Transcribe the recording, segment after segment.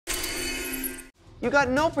You got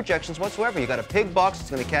no projections whatsoever. You got a pig box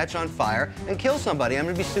that's going to catch on fire and kill somebody. I'm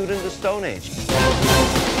going to be sued into the Stone Age.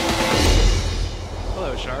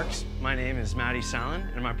 Hello, Sharks. My name is Matty Sallin,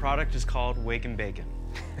 and my product is called Wake and Bacon.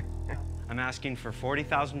 I'm asking for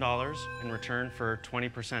 $40,000 in return for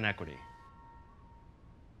 20% equity.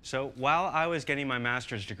 So while I was getting my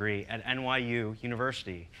master's degree at NYU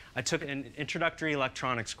University, I took an introductory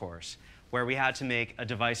electronics course where we had to make a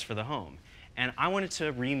device for the home. And I wanted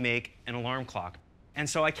to remake an alarm clock. And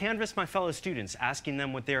so I canvassed my fellow students, asking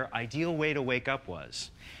them what their ideal way to wake up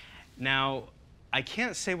was. Now, I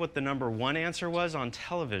can't say what the #1 answer was on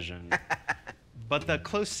television, but the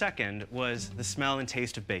close second was the smell and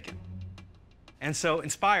taste of bacon. And so,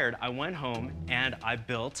 inspired, I went home and I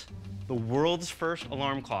built the world's first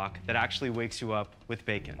alarm clock that actually wakes you up with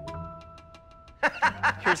bacon.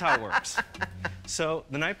 Here's how it works. So,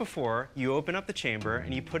 the night before, you open up the chamber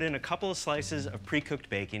and you put in a couple of slices of pre-cooked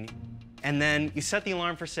bacon, and then you set the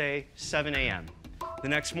alarm for, say, 7 a.m. The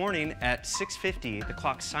next morning at 6:50, the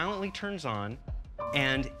clock silently turns on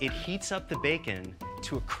and it heats up the bacon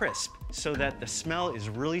to a crisp so that the smell is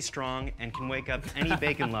really strong and can wake up any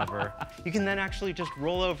bacon lover. You can then actually just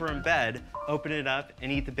roll over in bed, open it up,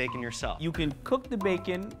 and eat the bacon yourself. You can cook the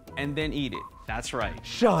bacon and then eat it. That's right.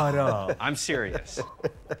 Shut up. I'm serious.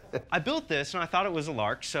 I built this and I thought it was a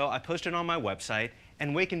lark, so I posted it on my website,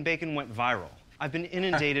 and Wake and Bacon went viral. I've been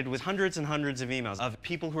inundated with hundreds and hundreds of emails of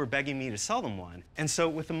people who are begging me to sell them one. And so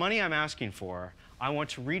with the money I'm asking for, I want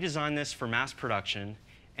to redesign this for mass production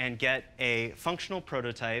and get a functional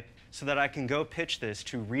prototype so that I can go pitch this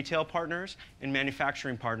to retail partners and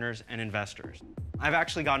manufacturing partners and investors. I've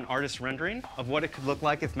actually got an artist rendering of what it could look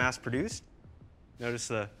like if mass produced. Notice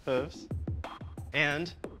the hooves.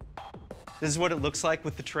 And this is what it looks like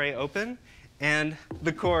with the tray open. And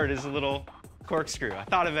the cord is a little corkscrew. I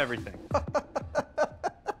thought of everything.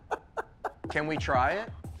 Can we try it?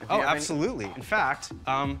 Oh, absolutely. In fact,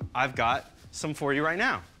 I've got some for you right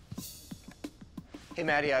now. Hey,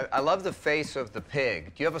 Matty, I love the face of the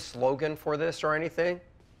pig. Do you have a slogan for this or anything?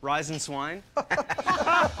 Rise and swine.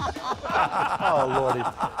 Oh, Lordy.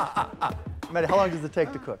 Matty, how long does it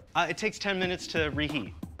take to cook? It takes 10 minutes to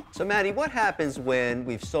reheat. So, Matty, what happens when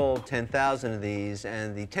we've sold 10,000 of these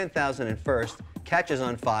and the 10,001st catches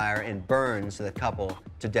on fire and burns the couple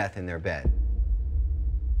to death in their bed?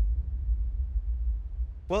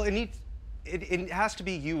 Well, it has to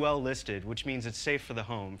be UL listed, which means it's safe for the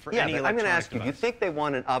home, for Yeah, any but I'm going to ask you, device. do you think they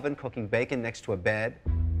want an oven cooking bacon next to a bed?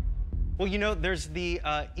 Well, you know, there's the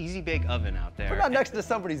Easy Bake Oven out there. Put it next to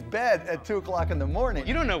somebody's bed at 2 o'clock in the morning.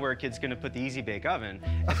 You don't know where a kid's going to put the Easy Bake Oven.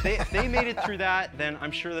 If they made it through that, then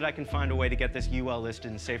I'm sure that I can find a way to get this UL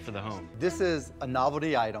listed and safe for the home. This is a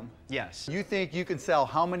novelty item. Yes. You think you can sell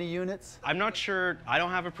how many units? I'm not sure. I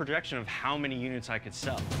don't have a projection of how many units I could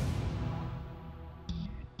sell.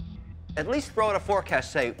 At least throw out a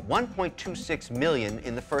forecast, say 1.26 million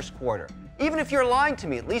in the first quarter. Even if you're lying to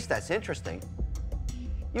me, at least that's interesting.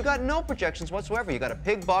 You got no projections whatsoever. You got a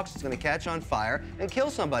pig box that's going to catch on fire and kill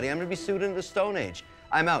somebody. I'm going to be sued into the Stone Age.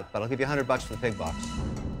 I'm out, but I'll give you $100 for the pig box.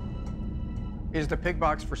 Is the pig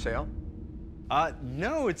box for sale?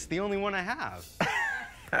 No, it's the only one I have.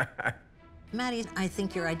 Matty, I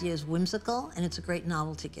think your idea is whimsical, and it's a great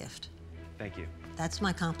novelty gift. Thank you. That's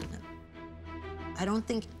my compliment. I don't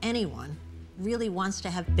think anyone really wants to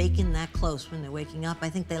have bacon that close when they're waking up. I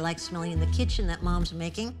think they like smelling in the kitchen that mom's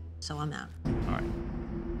making, so I'm out. All right.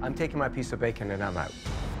 I'm taking my piece of bacon and I'm out.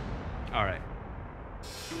 All right.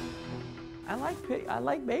 I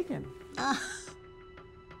like bacon.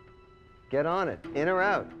 Get on it. In or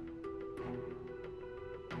out?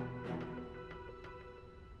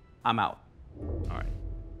 I'm out. All right.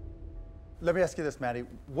 Let me ask you this, Matty.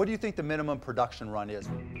 What do you think the minimum production run is?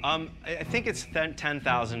 I think it's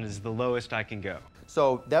 10,000 is the lowest I can go.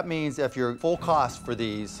 So that means if your full cost for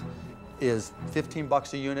these is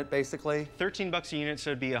 $15 a unit, basically, 13 bucks a unit,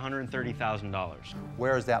 so it'd be $130,000.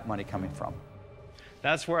 where is that money coming from?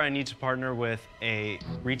 That's where I need to partner with a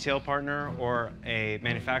retail partner or a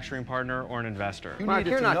manufacturing partner or an investor. Mark,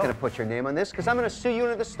 you're not going to put your name on this because I'm going to sue you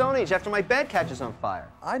into the Stone Age after my bed catches on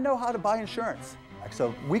fire. I know how to buy insurance,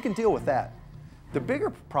 so we can deal with that. The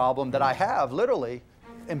bigger problem that I have, literally,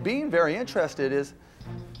 and being very interested is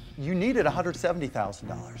you needed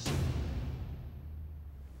 $170,000.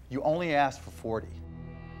 You only asked for 40.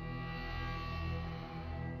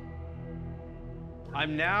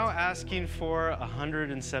 I'm now asking for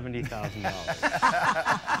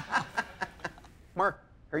 $170,000. Mark,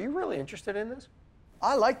 are you really interested in this?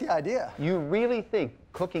 I like the idea. You really think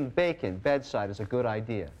cooking bacon bedside is a good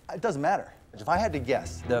idea? It doesn't matter. If I had to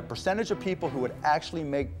guess, the percentage of people who would actually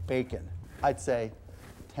make bacon, I'd say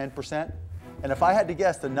 10%, And if I had to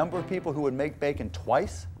guess the number of people who would make bacon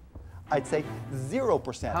twice, I'd say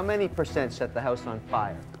 0%. How many percent set the house on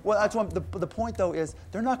fire? Well, that's what the point, though, is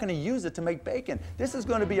they're not going to use it to make bacon. This is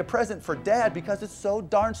going to be a present for Dad because it's so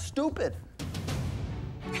darn stupid.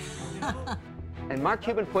 And Mark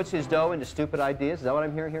Cuban puts his dough into stupid ideas? Is that what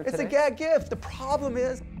I'm hearing here today? It's a gag gift. The problem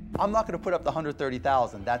is, I'm not going to put up the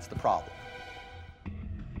 $130,000. That's the problem.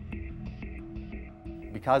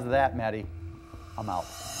 Because of that, Matty, I'm out.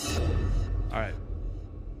 All right.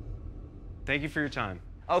 Thank you for your time.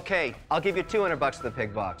 Okay, I'll give you $200 for the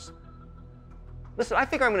pig box. Listen, I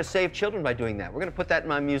think I'm going to save children by doing that. We're going to put that in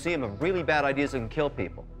my museum of really bad ideas that can kill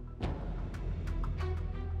people.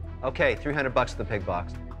 Okay, $300 for the pig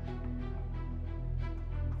box.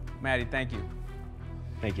 Matty, thank you.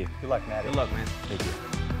 Thank you. Good luck, Matty. Good luck, man. Thank you.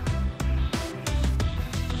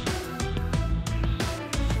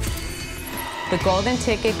 The golden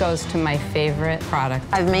ticket goes to my favorite product.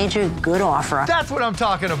 I've made you a good offer. That's what I'm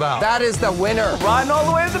talking about. That is the winner. Riding all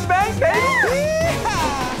the way to the bank, baby!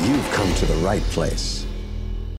 You've come to the right place.